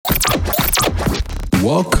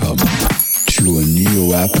Welcome to a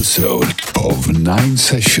new episode of 9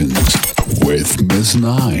 Sessions with Miss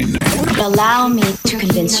Nine. Allow me to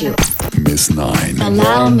convince you. Miss Nine.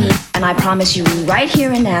 Allow me, and I promise you right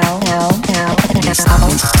here and now,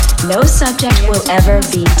 no subject will ever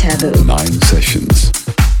be taboo. 9 Sessions.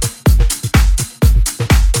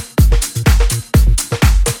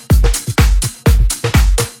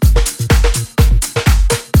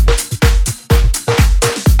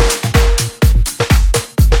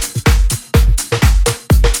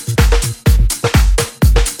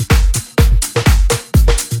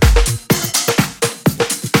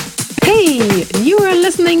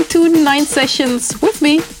 Listening to 9 Sessions with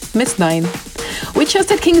me, Miss Nine. We just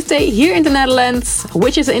had King's Day here in the Netherlands,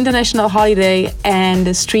 which is an international holiday, and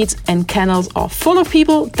the streets and canals are full of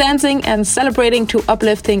people dancing and celebrating to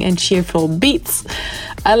uplifting and cheerful beats.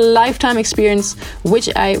 A lifetime experience which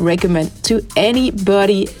I recommend to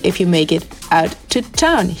anybody if you make it out to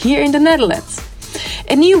town here in the Netherlands.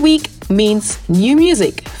 A new week means new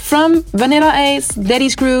music from Vanilla Ace,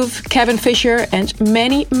 Daddy's Groove, Kevin Fisher, and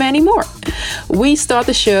many, many more. We start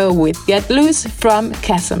the show with Get Loose from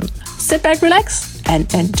Chasm. Sit back, relax,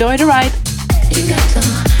 and enjoy the ride. You got to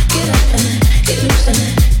get up and get loose in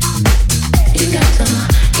it. You got to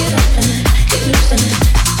get up and get loose in it.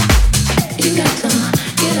 You got to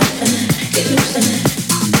get up and get loose in it.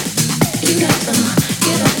 You got to get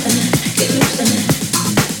up and get loose in it. You got to get up and get loose in it.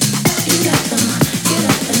 You got to get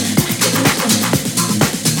up and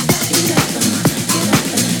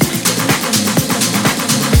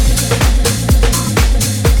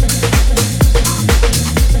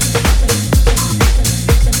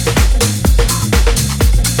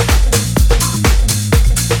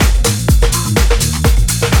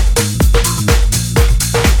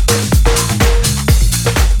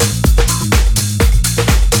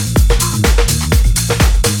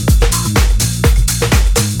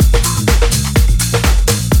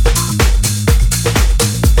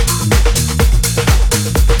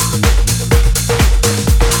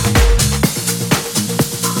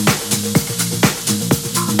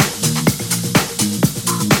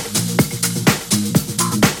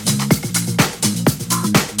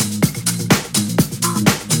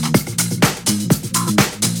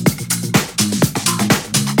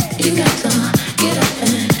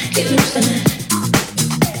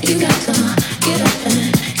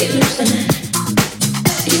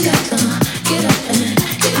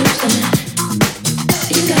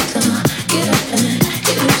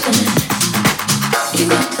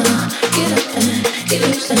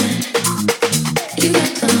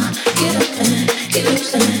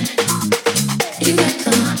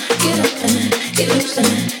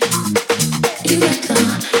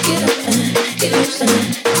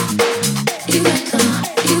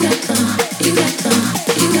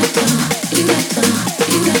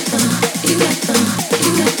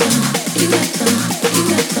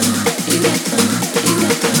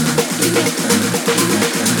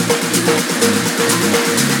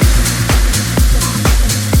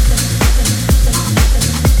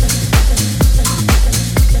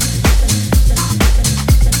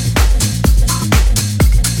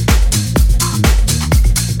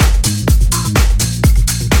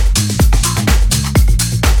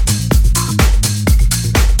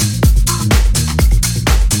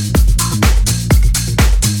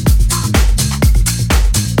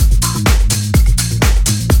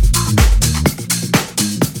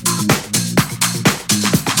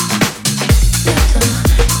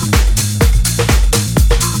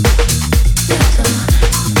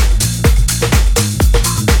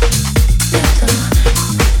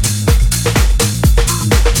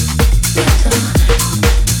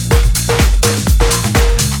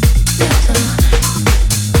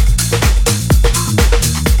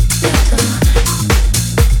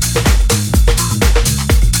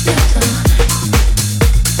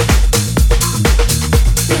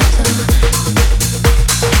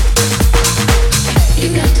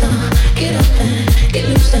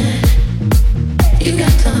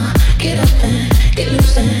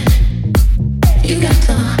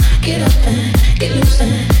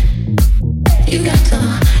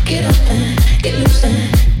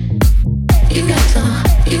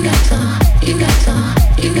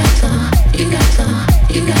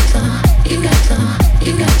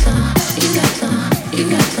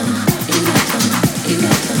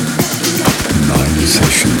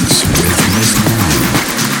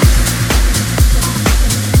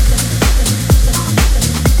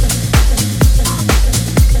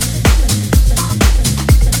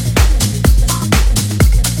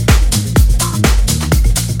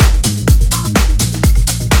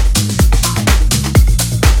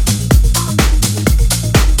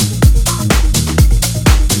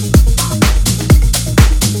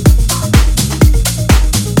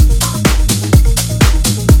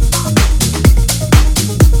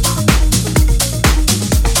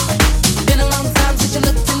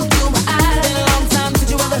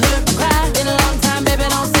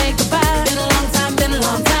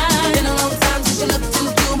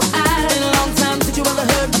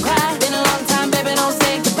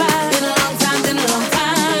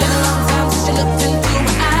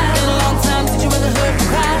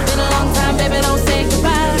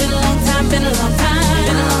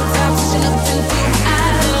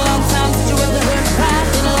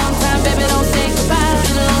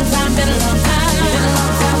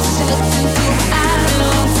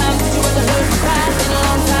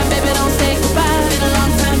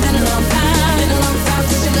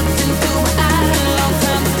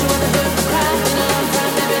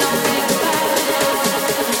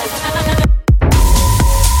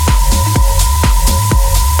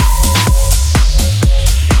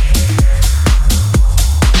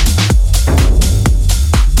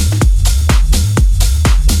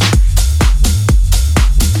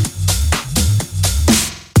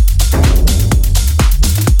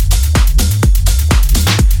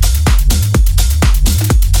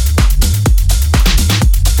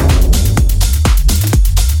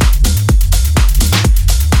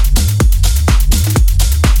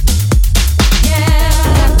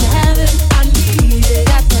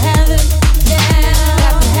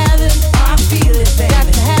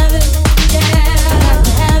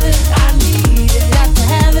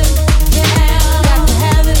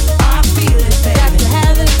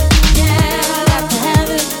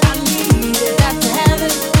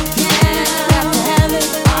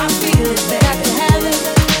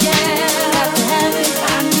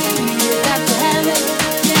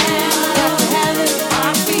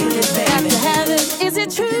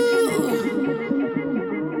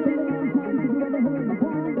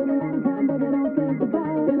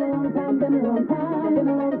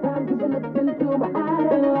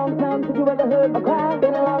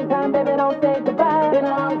don't say goodbye. Been a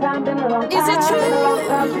long time, been a long time. Is it true? Been a long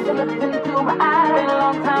time since you looked into my eyes. Been a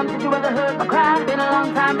long time since you ever heard my cry. Been a long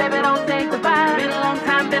time, baby, don't say goodbye. Been a long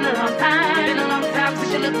time, been a long time. Been a long time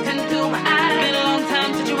since you looked into my eyes. Been a long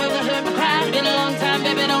time since you ever heard my cry. Been a long time,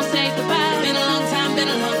 baby, don't say goodbye. Been a long time, been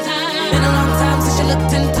a long time. Been a long time since you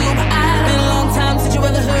looked into my eyes. Been a long time since you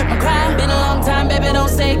ever heard my cry. Been a long time, baby,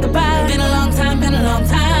 don't say goodbye. Been a long time, been a long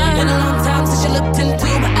time. Been a long time since you looked into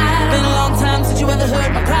my eyes. Been a long time since you ever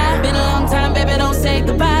heard my cry. Been a long time, baby, don't say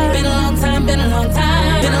goodbye. Been a long time, been a long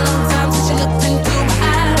time. Been a long time since you looked into my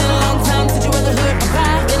eyes. Been a long time since you ever heard my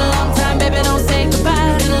cry. Been a long time, baby, don't say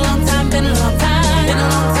goodbye. Been a long time, been a long time. Been a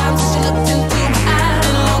long time since you looked into my eyes.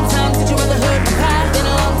 Been a long time since you ever heard my cry. Been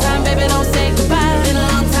a long time, baby, don't say goodbye. Been a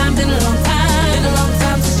long time, been a long time. Been a long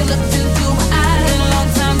time since you looked into my eyes. Been a long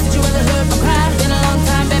time since you ever heard my cry. Been a long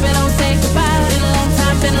time, baby, don't say goodbye. Been a long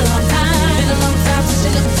time, been a long time. Been a long time since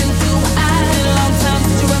you looked into my eyes. Been a long time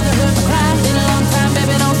since you ever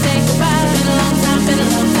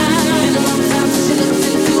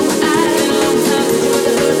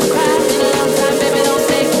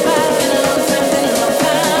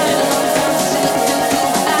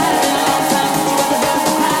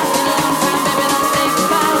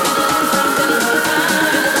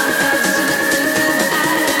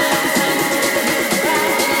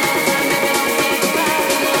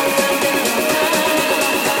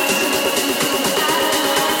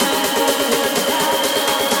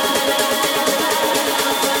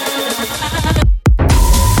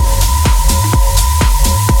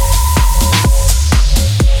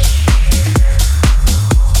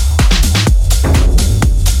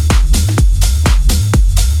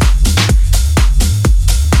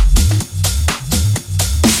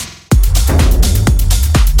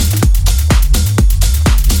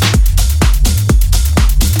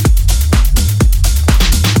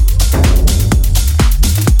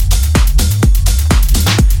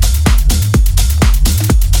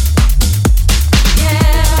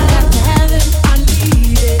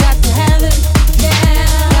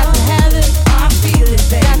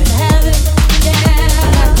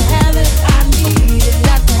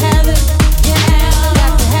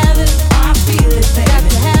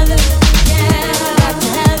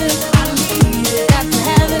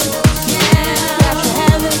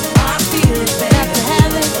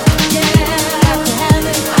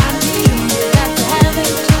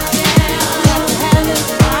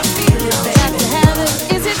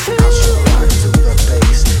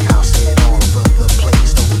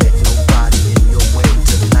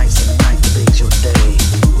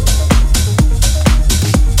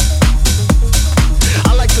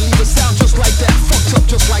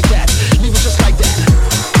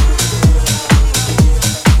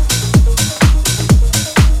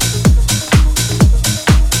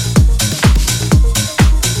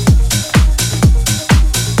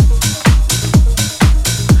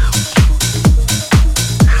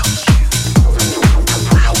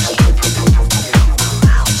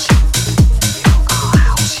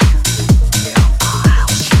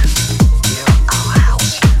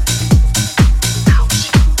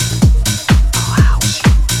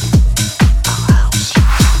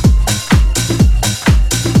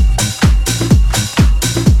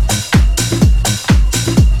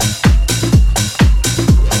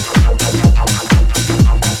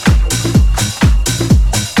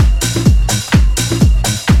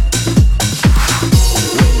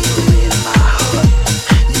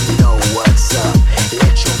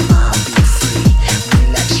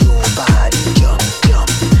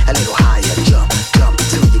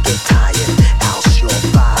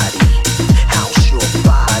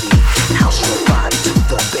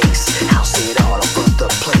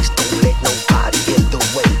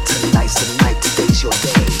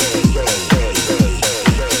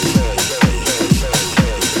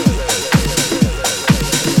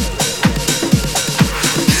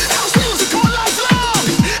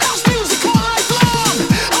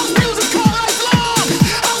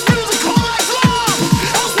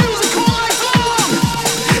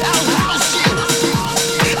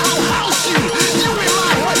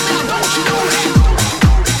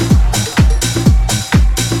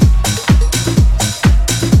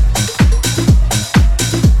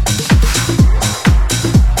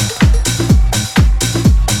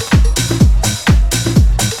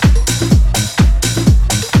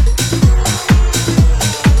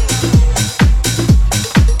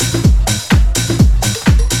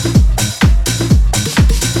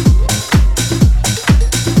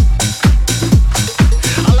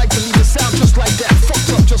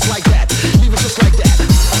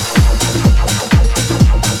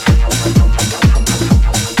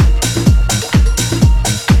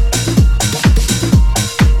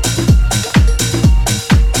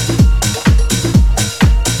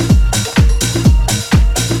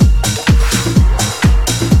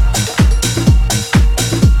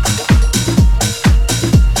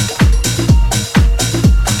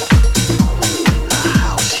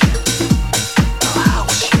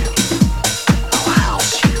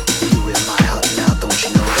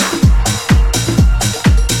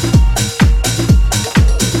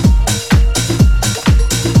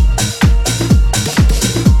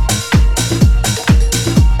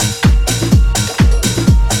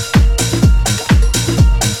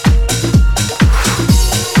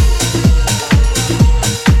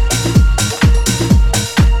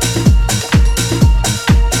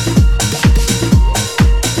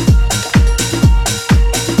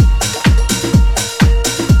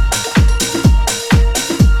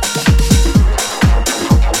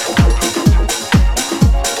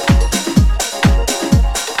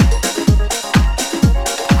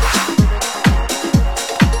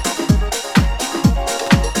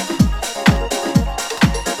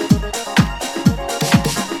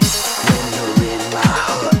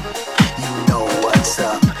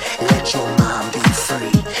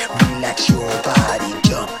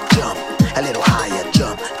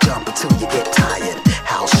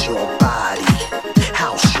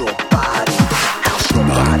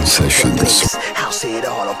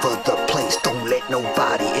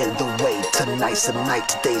Tonight,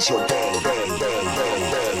 today's your day.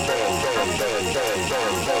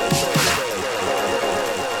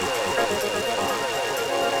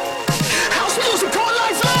 House music all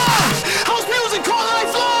life long. House music all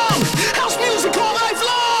life long. House music all life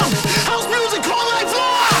long. House music all life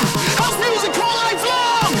long. House music all life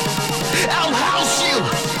long. I'll house you.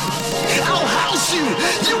 I'll house you.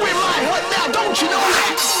 You in my heart now, don't you know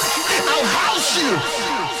that? I'll house you.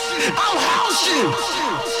 I'll house you.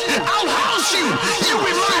 I'll house you. You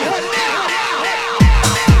in my heart now.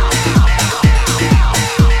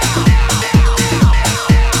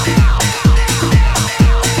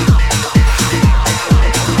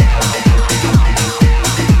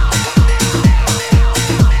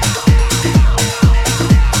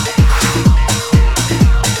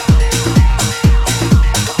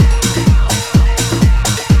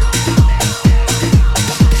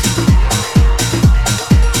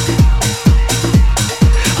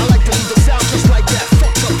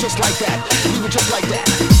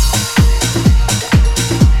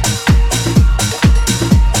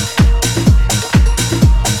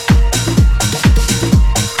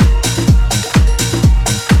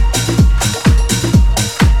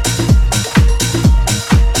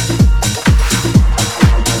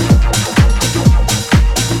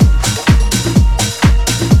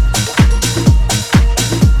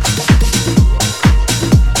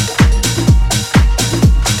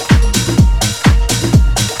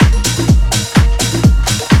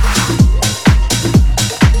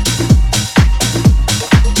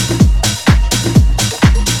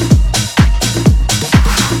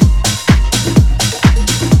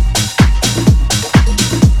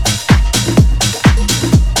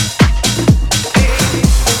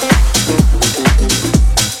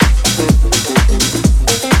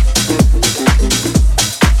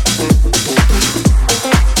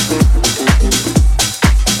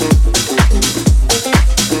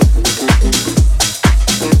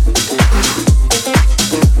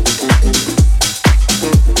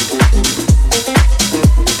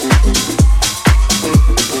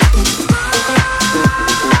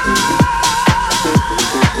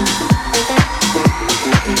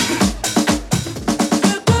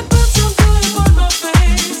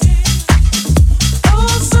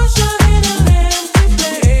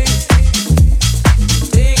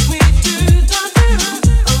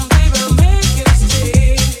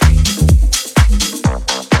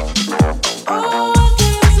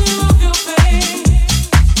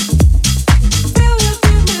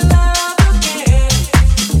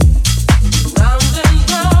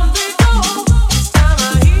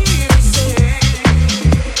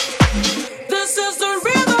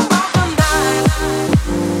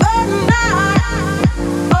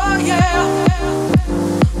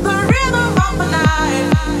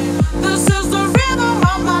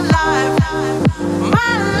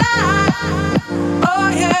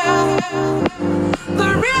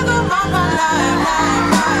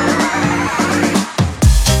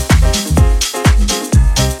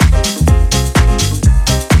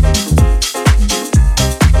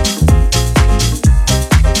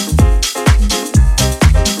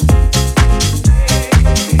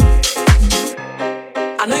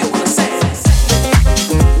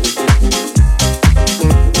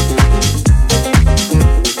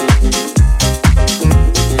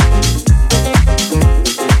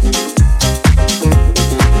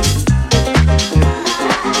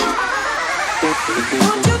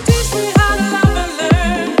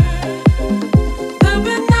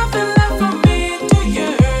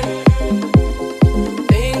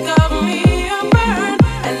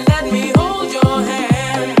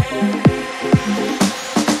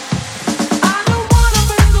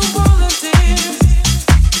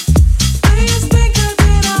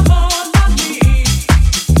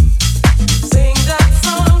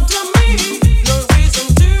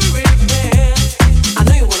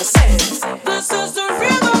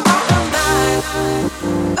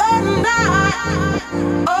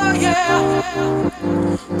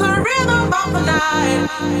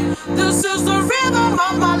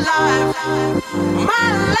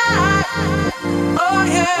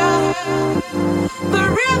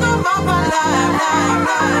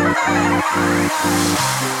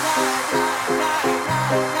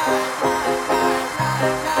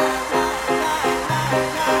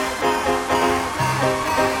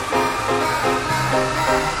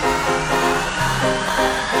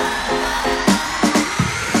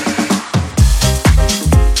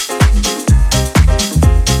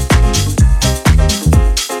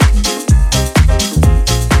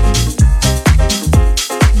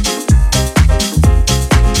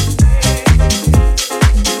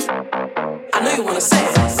 I know you wanna say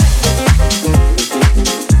it.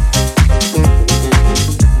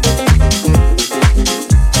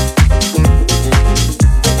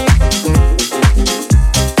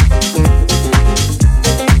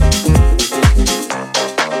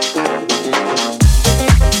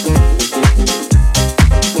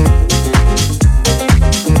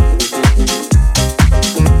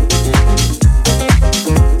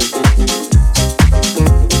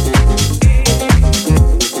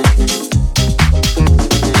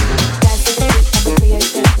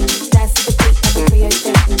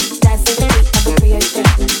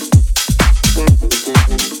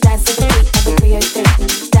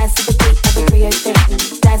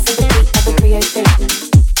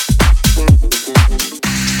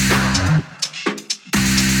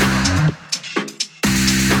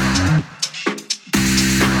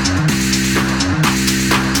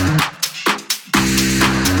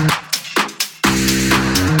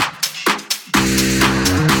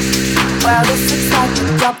 Well, this looks like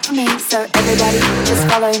a job for me, so everybody just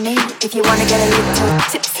follow me. If you wanna get a little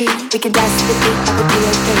tipsy, we can dance to the beat of the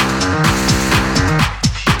DOP.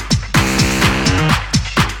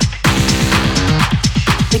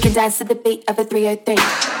 We can dance to the beat of a 303.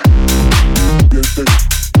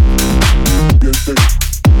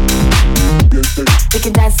 We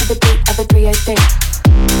can dance to the beat of a 303.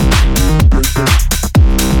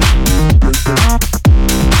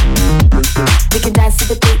 We can dance to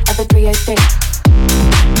the beat of a 303.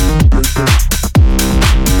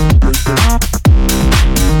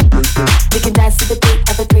 We can dance to the beat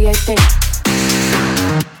of a 303.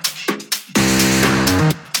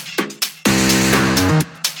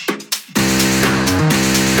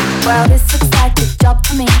 Well, this looks like a job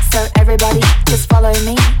for me, so everybody just follow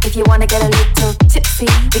me. If you wanna get a little tipsy,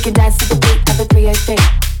 we can dance to the beat of a 303.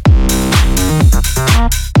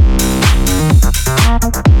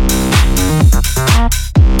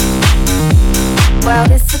 Well,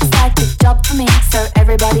 this looks like a job for me, so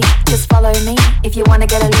everybody just follow me. If you wanna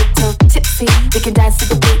get a little tipsy, we can dance to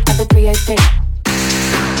the beat of a 303.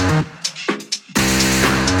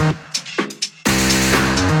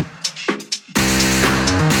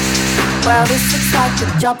 Well, this looks like a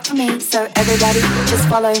job for me, so everybody just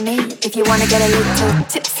follow me. If you wanna get a little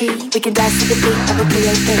tipsy, we can dance to the beat of a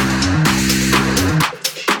 303.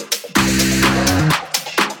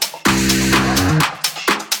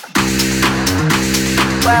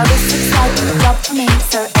 Well, this looks like a job for me,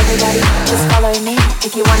 so everybody just follow me.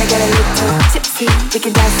 If you wanna get a little tipsy, we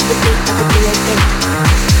can dance to the beat of a 303.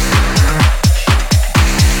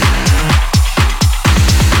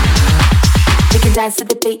 We can dance to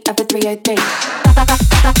the beat of a 303.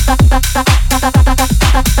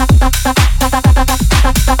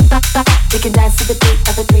 We can dance to the beat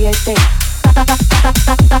of a 303.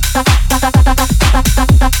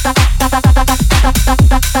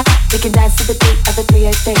 We can dance to the beat of a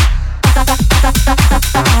 303.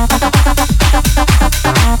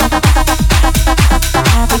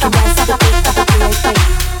 We can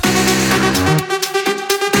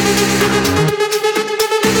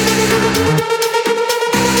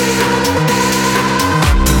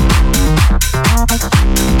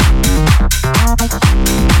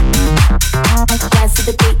dance to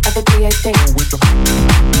the beat of a 303.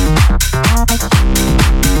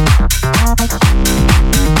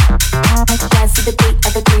 Dance to the beat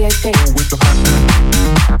of a 303. Dance to the beat of a 303.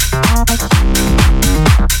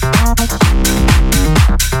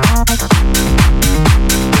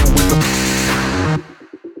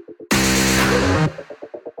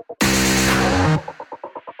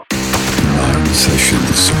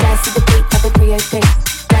 Sessions. Dance to the beat of a 303.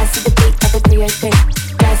 Dance to the beat of a 303.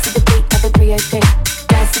 Dance to the beat of a 303.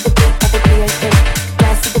 Dance to the beat of a 303.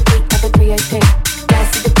 Dance to the beat of a 303.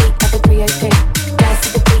 Dance to the beat of a 303. Dance to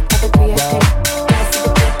the beat of a 303. Dance to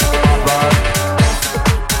the beat of a 303.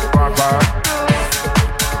 Rock ride,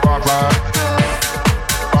 rock ride,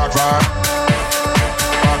 rock ride,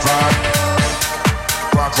 rock ride,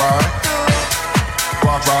 rock ride,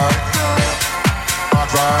 rock ride,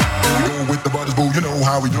 rock ride. When we go with the brothers, boo, you know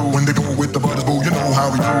how we do. When they go with the brothers, boo, you know how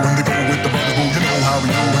we do. When they go with the brothers, boo, you know how we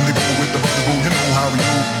do. When they go with the brothers, boo, you know how we do.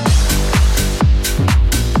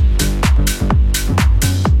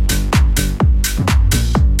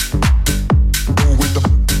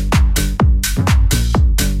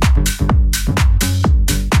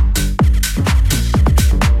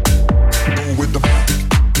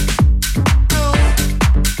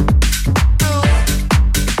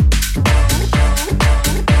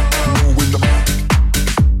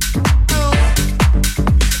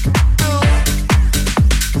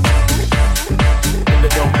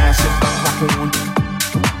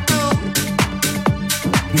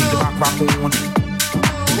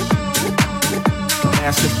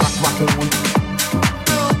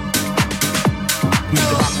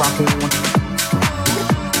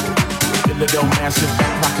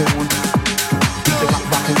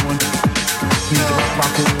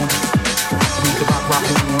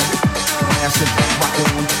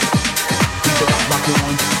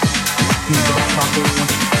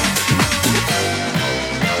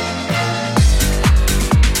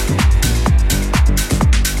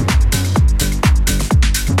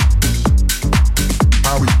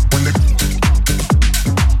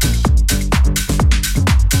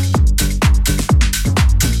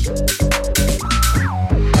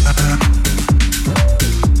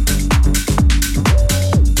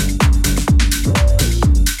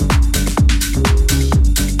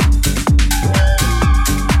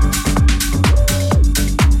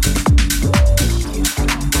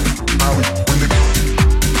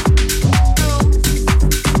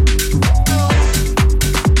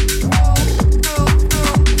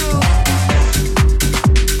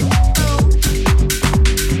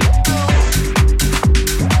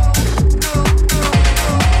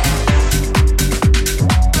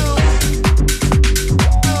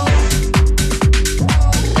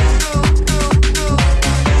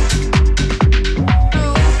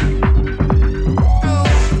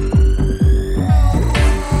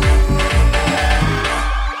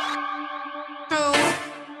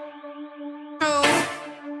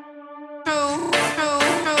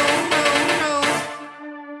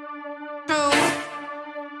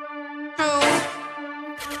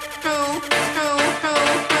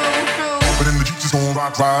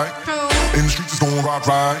 right. In the streets, it's gon' rock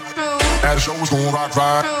right. At a show, it's gon' rock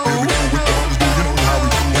right. Here we go with the brothers, boo, you know how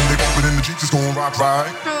we do. When they open in the Jeeps, it's gon' rock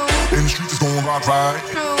right. In the streets, it's gon' rock right.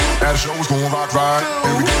 At a show, it's gon' rock right.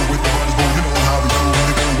 Here we go with the brothers, boo, you know how we do. When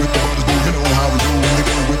they go with the brothers, boo, you know how we do. When they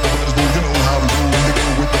go with the brothers, boo, you know how we do. When they go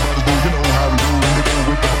with the brothers, boo, you know how we do. When they go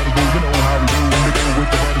with the brothers, boo, you know how we do. When they go with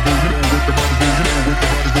the brothers, boo, you know with the brothers, boo, you know with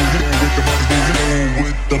the brothers, boo, you know with the brothers, boo, you know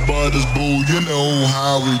with the brothers, boo, you know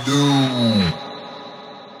how we do.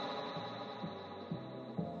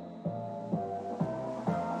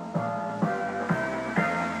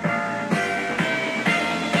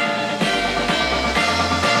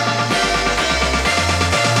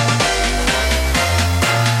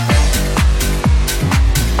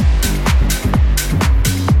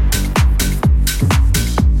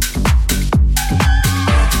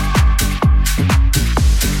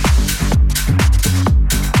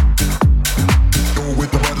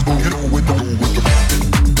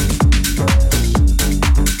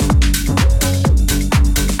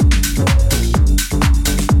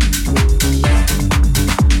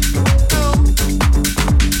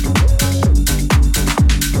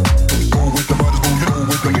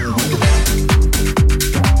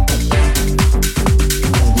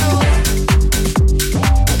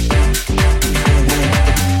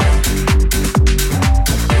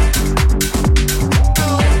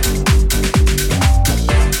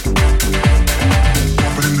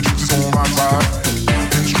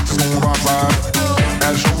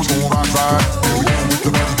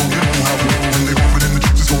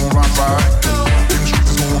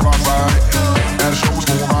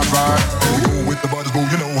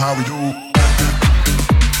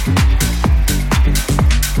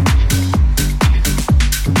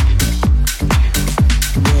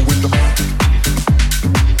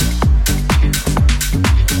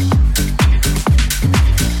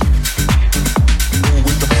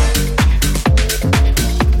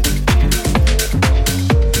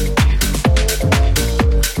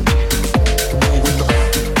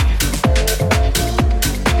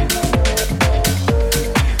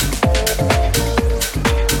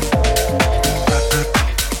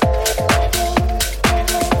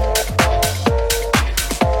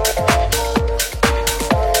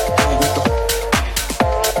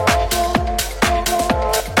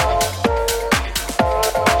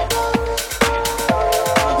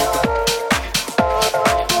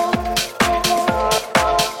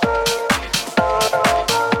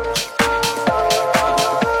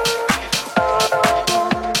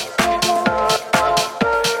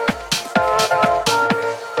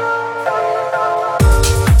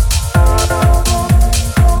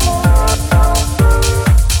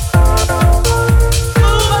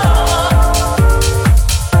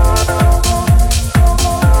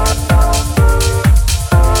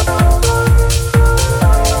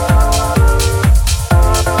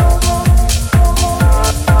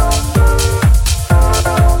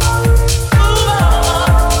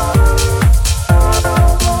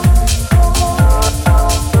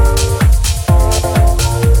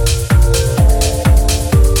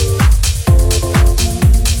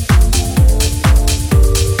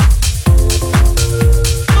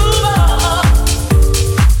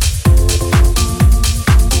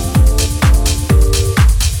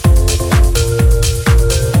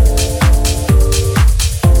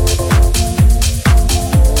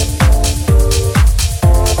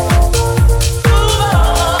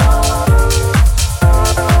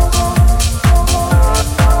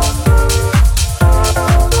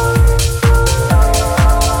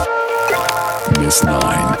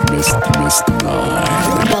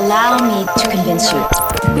 Allow me to convince you.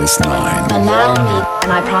 Miss Nine. Allow me,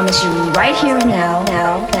 and I promise you right here and now,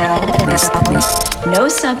 no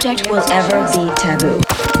subject will ever be taboo.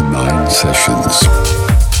 9 sessions.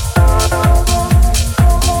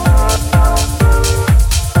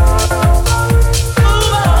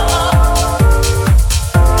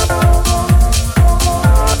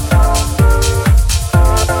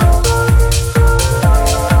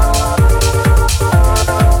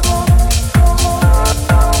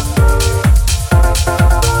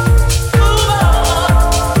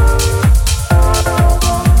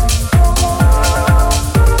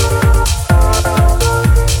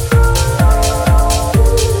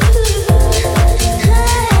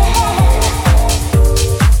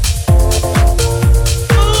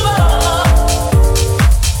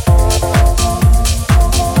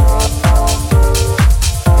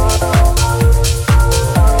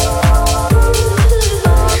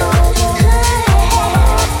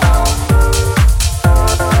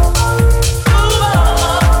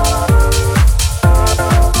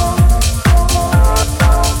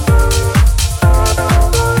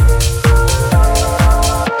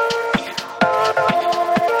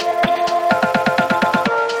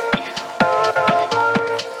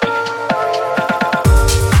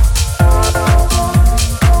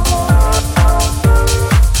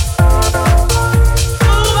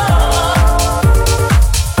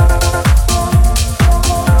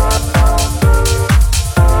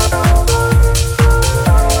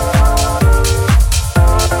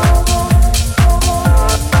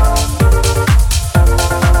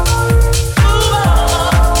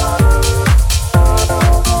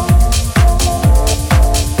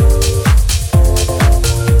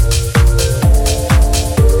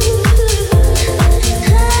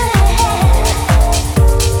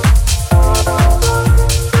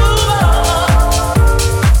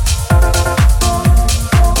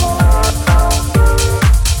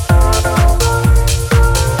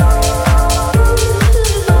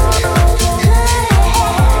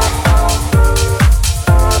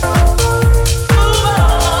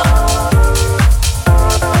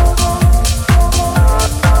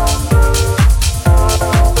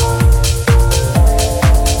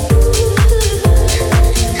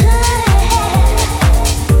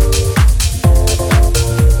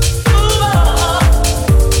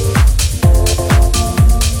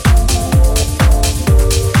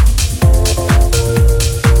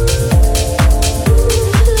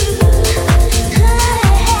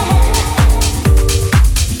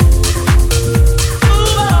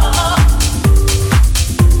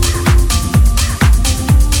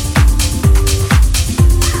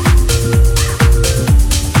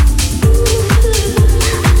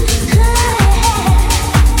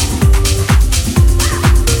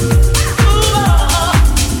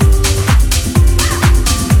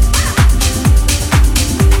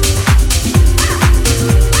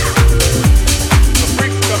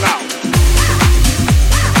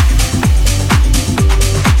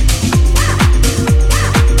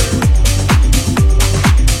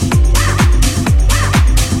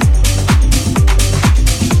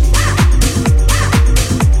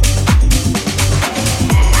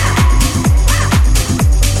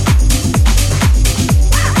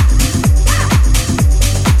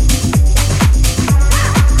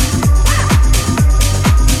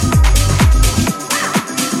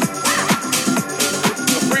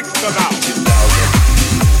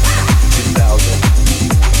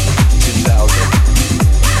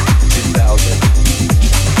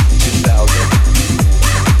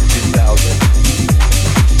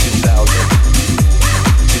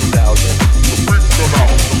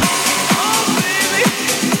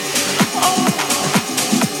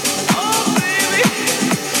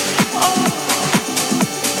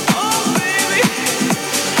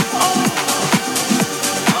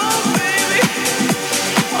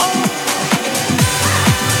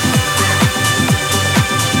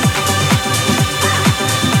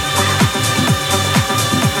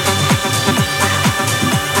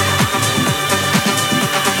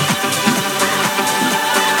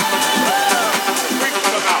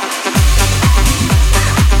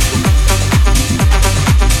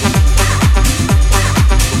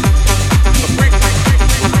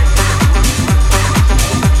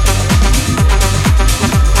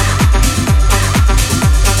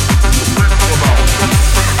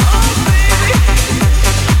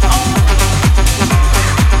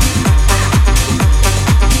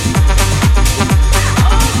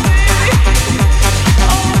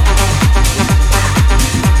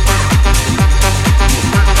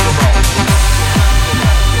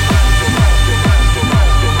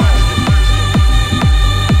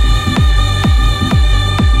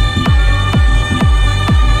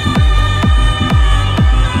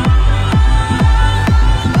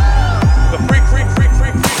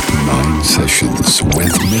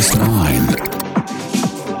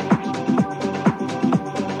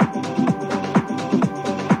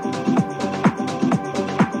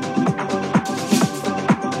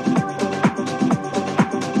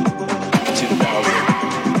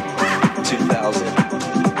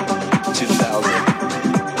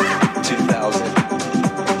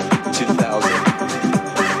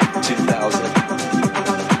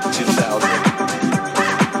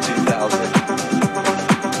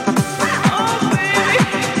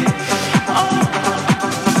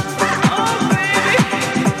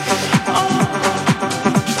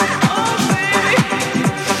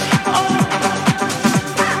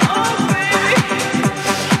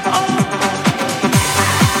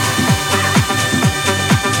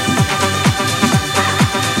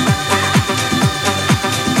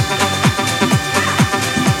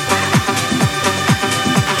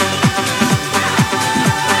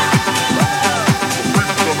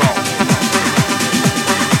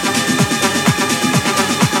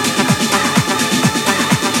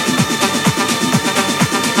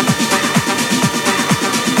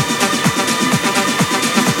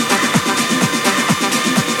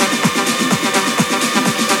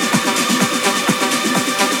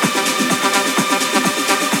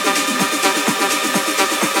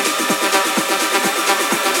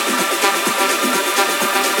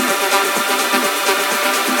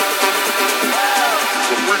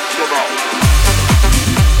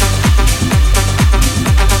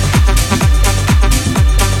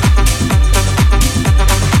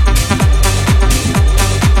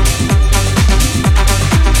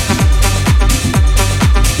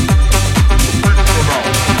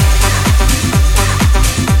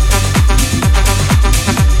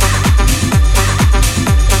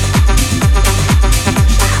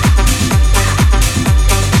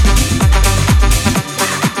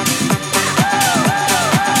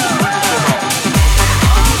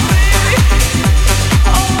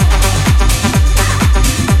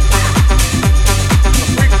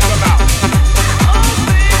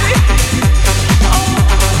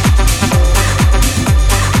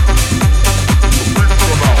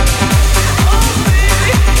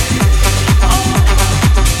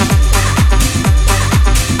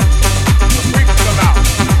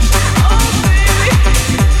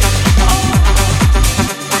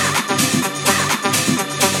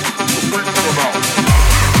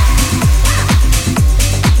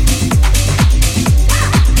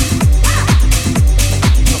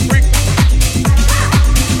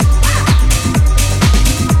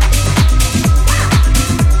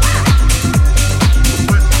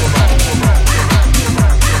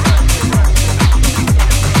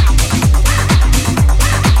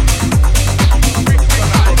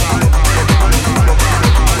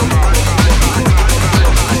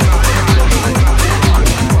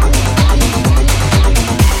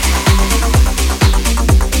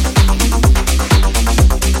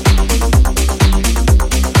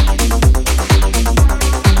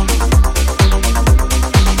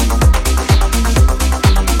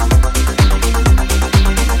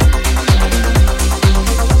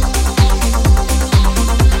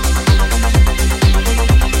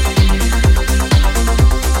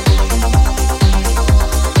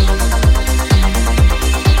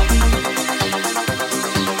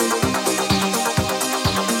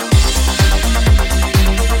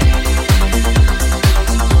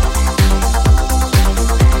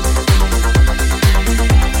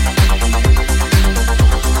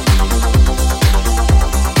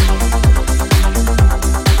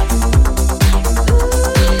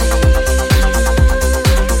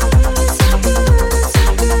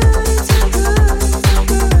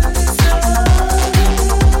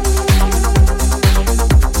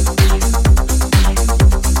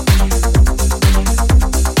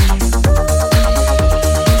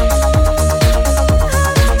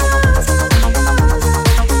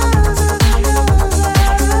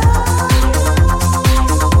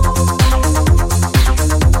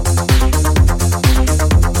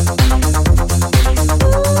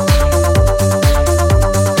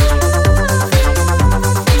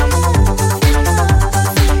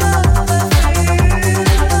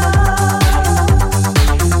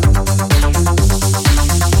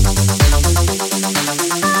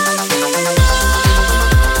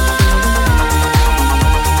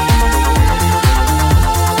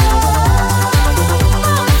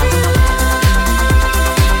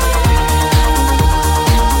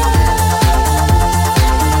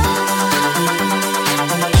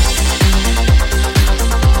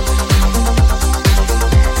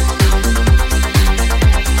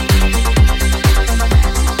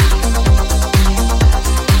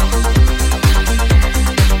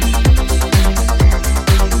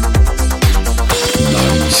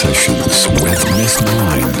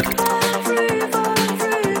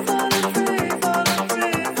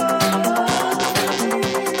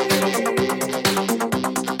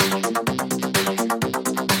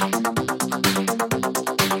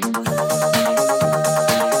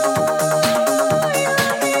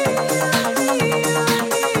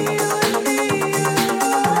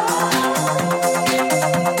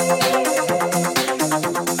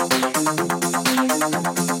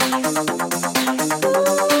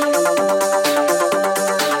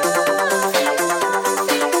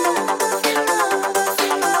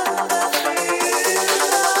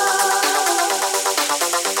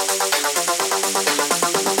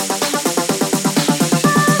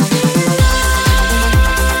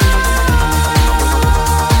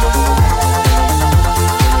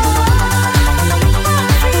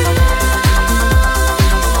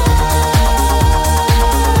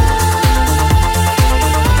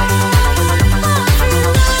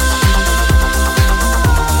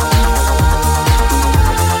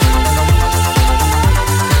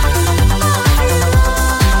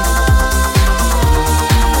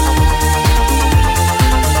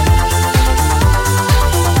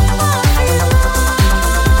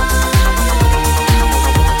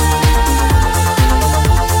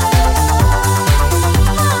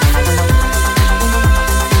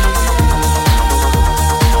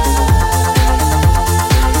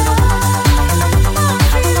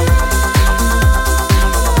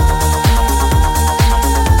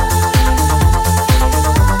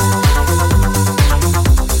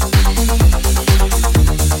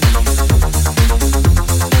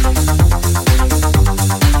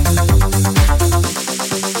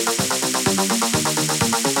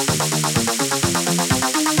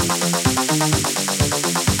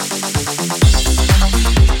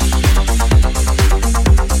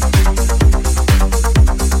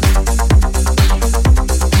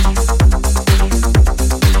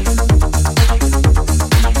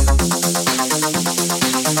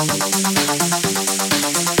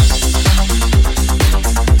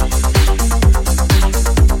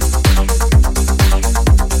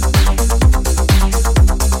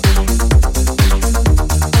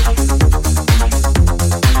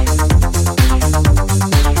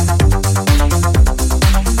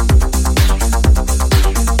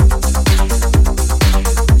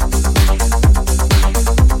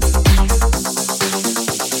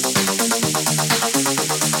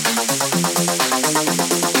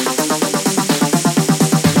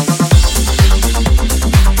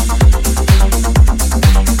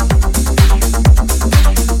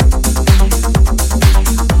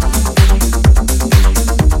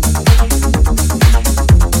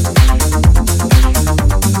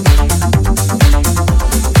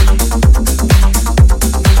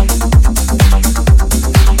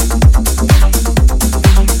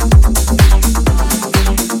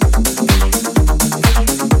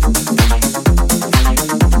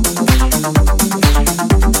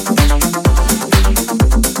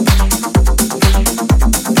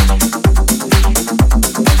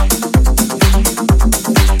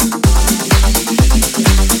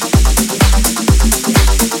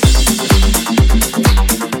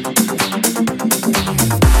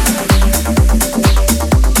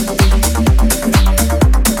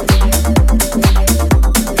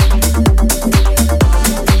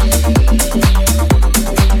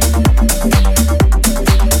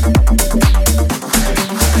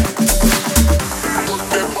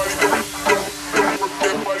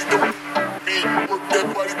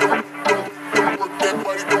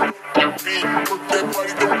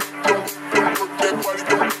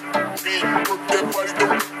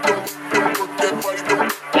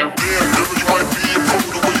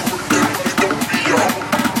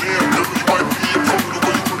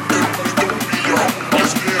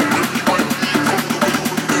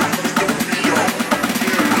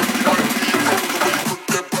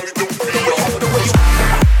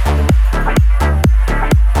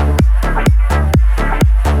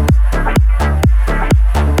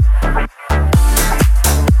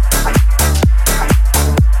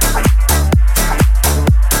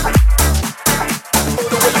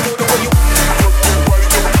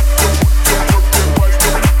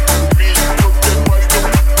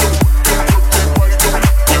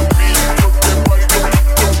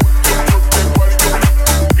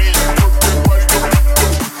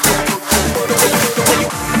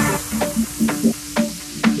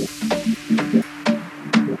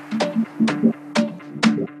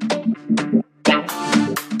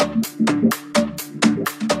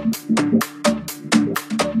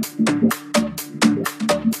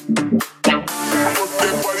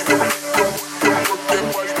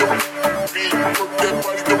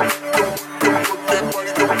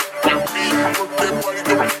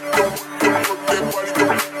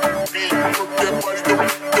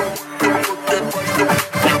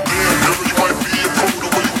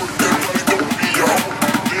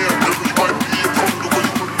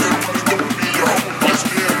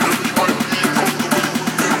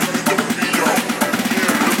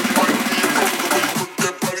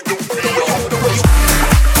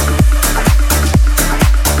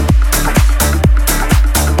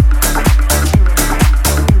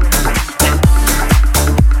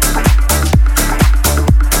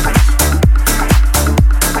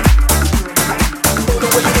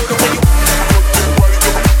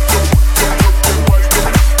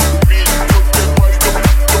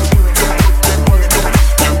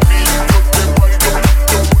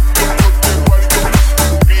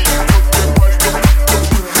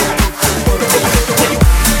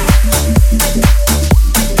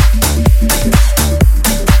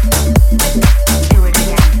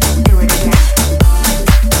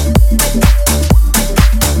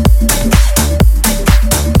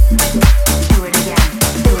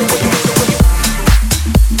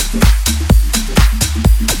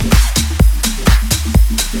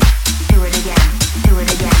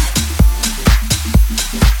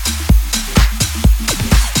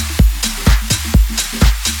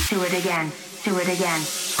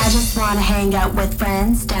 Hang out with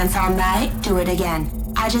friends, dance all night, do it again.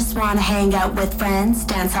 I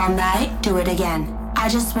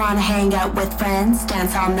just wanna hang out with friends,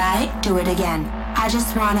 dance all night, do it again. I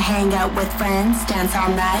just wanna hang out with friends, dance all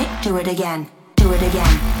night, do it again. Do it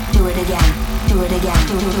again, do it again, do it again,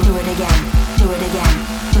 do it again, do it again,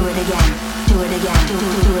 do it again, do it again,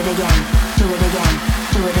 do it again,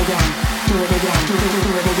 do it again, do it again, do it again,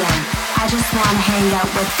 do it again. I just wanna hang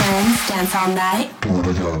out with friends, dance all night, do it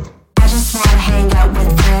again. I just wanna hang out with friends, dance all night, do it again. I just wanna hang out with friends, dance all night, do it again. I just wanna hang out with friends, dance all night, do it again. I just wanna hang out with friends, dance all night, do it again. Do it again, do it again, do it again, do it again. Do it again, do it again, do it again, do it again. I just wanna hang out with friends, dance all night, do it again. I just wanna hang out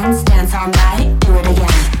with friends, dance all night, do it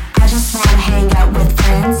again. I just wanna hang out with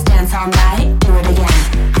friends, dance all night, do it again.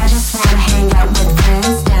 I just wanna hang out with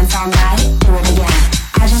friends, dance all night, do it again. Do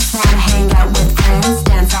it again. Dance all night. I just wanna hang out with friends,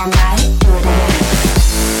 dance all night, do it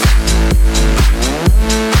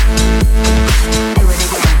again. Do it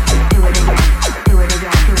again. Do it again. Do it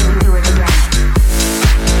again. Do it again. I just wanna hang out with friends, dance all night,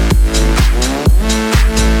 do it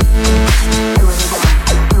again. Do it again.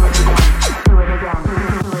 Do it again.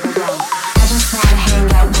 Do it again. I just wanna hang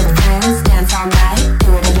out with friends, dance all night, do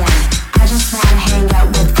it again. I just wanna hang out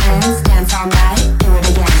with friends, dance all night, do it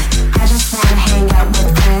again. I just wanna hang out with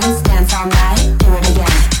friends, dance all night, do it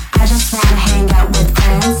again. I just wanna hang out with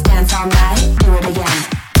friends, dance all night, do it again.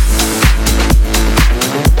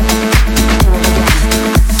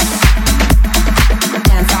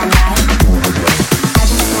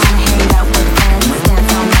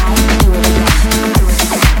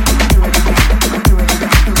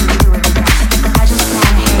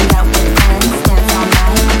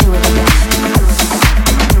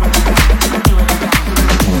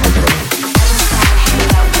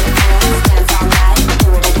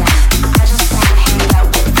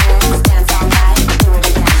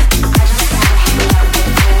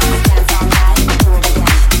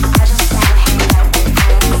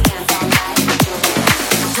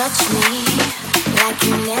 Touch me like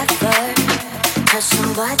you never touched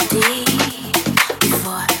somebody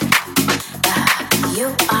before. You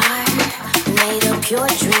are made of pure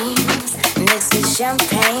dreams, mixed with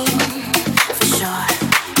champagne, for sure.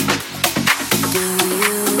 Do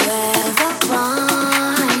you ever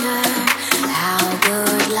wonder how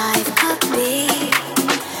good life could be?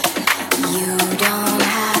 You don't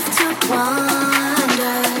have to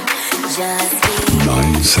wonder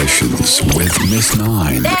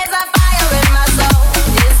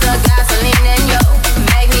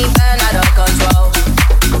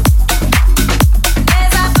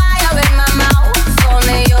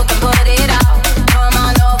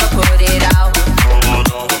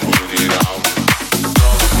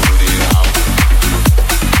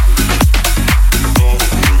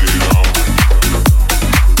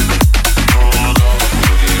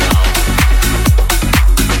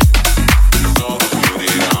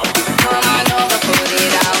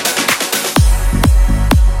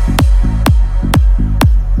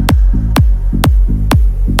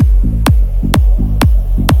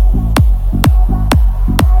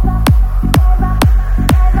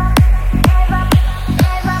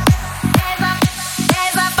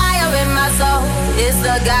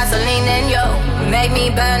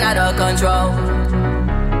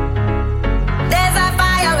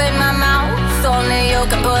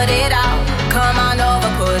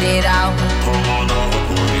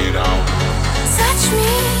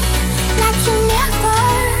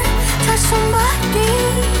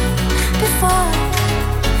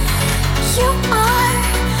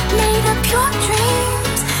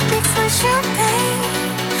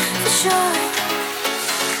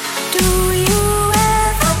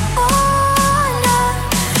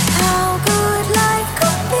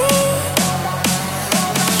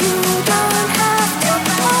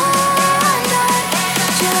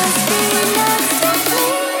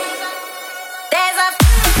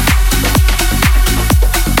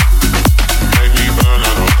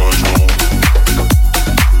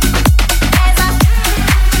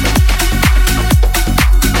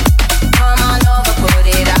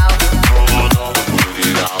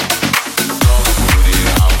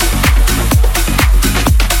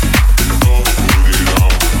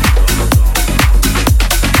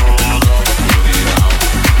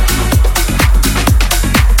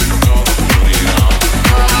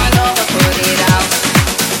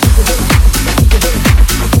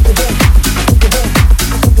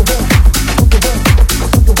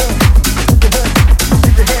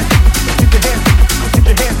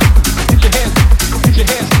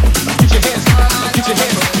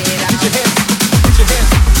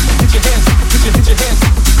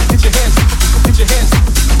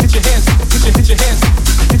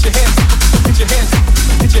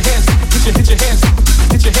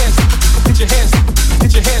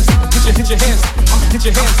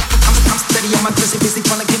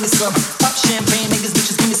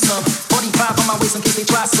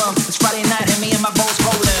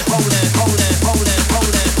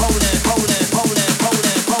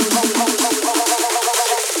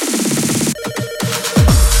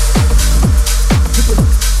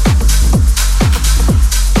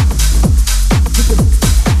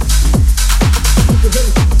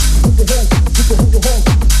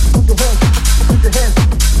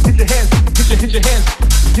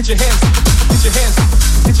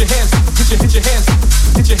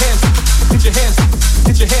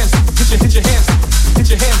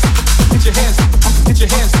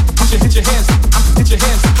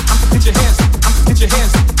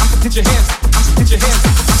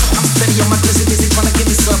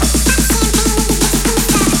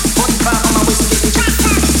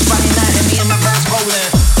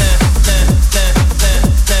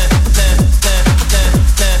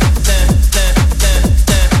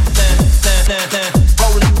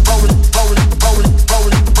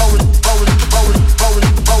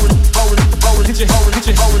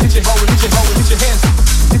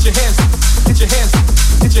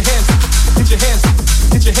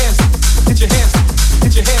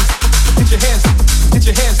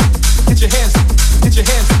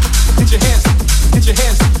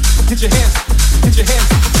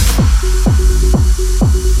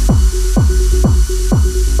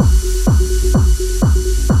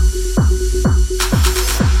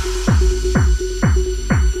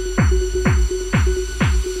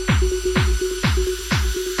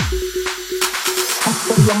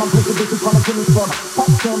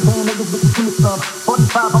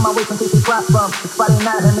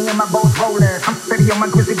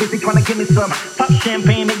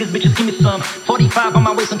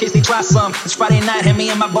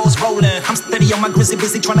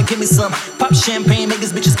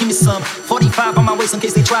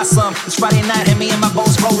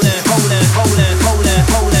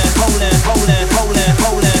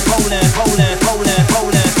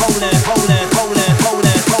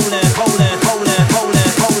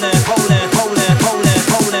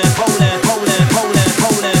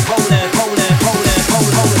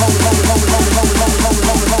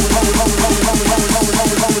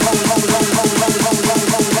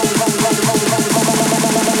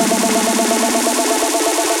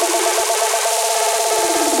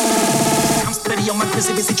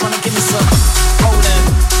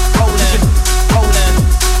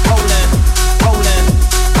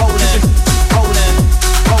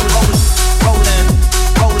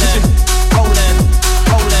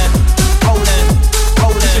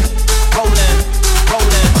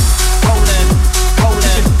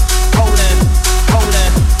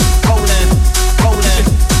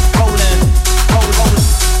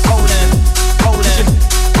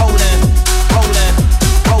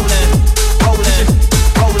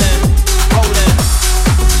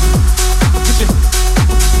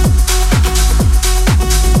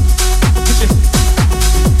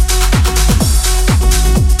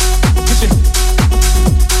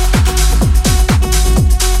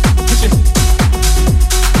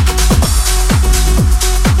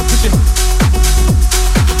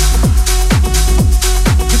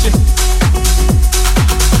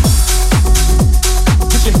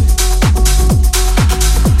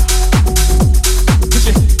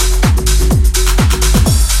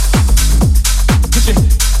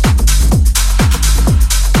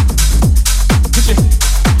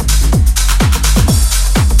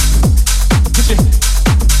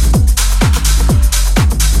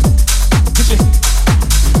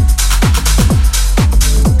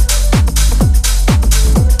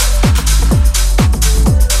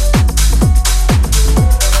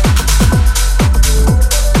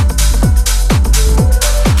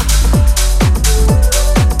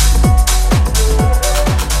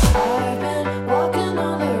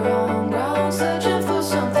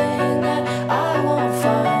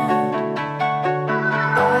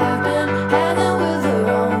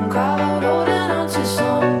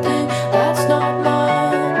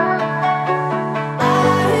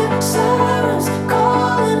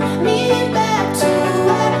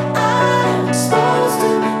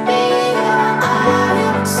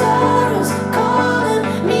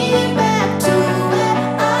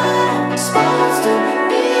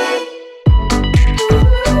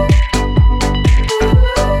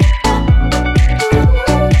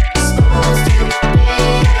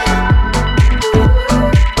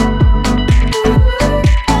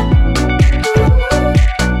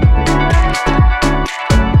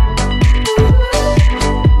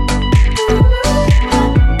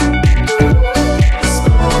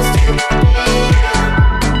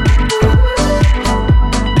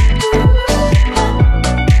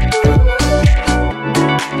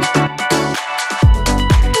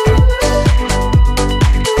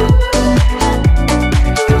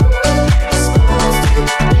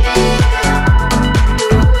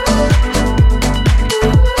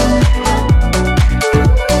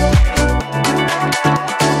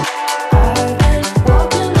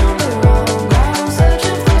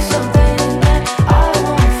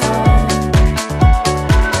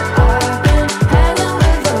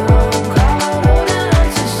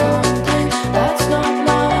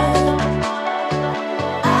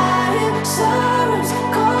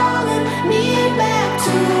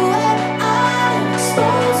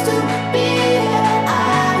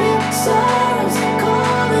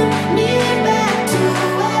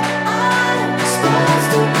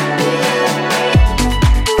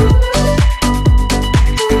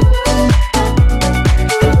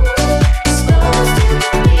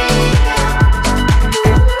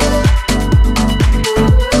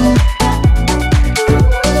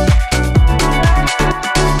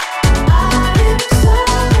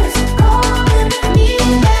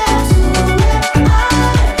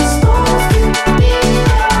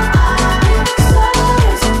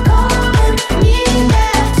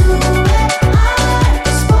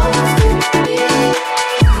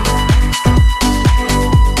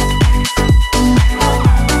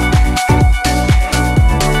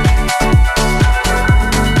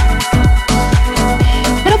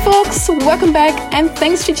welcome back and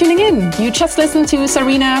thanks for tuning in. You just listened to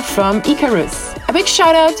Sarina from Icarus. A big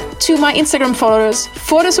shout out to my Instagram followers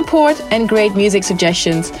for the support and great music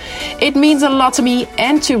suggestions. It means a lot to me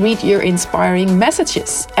and to read your inspiring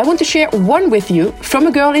messages. I want to share one with you from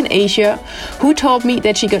a girl in Asia who told me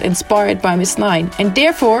that she got inspired by Miss Nine and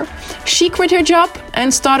therefore she quit her job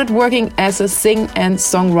and started working as a sing and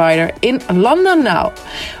songwriter in London now.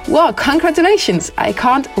 Well, congratulations. I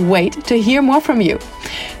can't wait to hear more from you.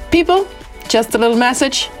 People, just a little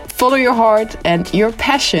message. Follow your heart and your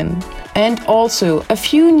passion. And also, a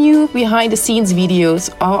few new behind-the-scenes videos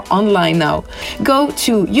are online now. Go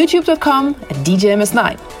to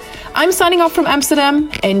youtube.com/DJMS9. I'm signing off from Amsterdam.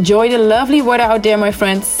 Enjoy the lovely weather out there, my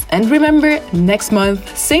friends. And remember, next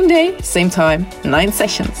month, same day, same time, 9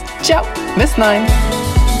 sessions. Ciao, Miss Nine.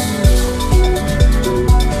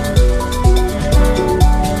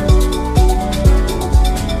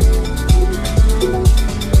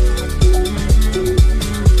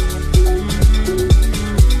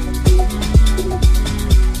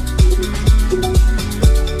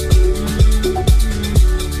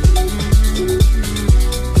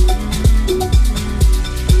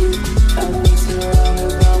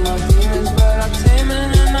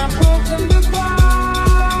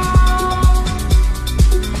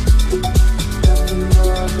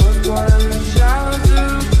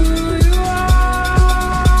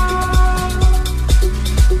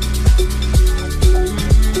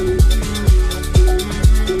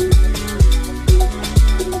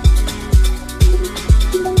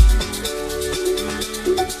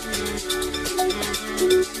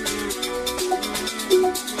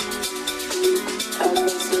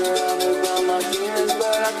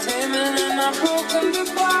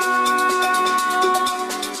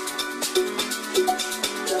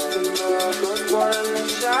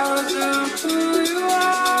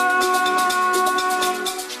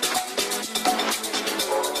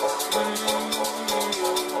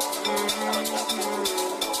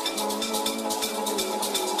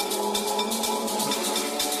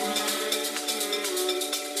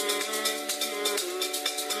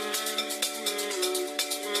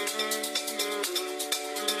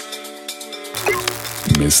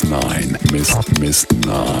 Miss Nine, Miss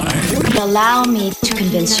Nine. Allow me to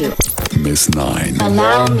convince you. Miss Nine.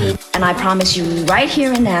 Allow me, and I promise you right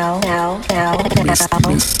here and now,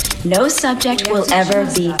 Miss. no subject will ever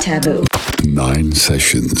be taboo. 9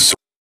 sessions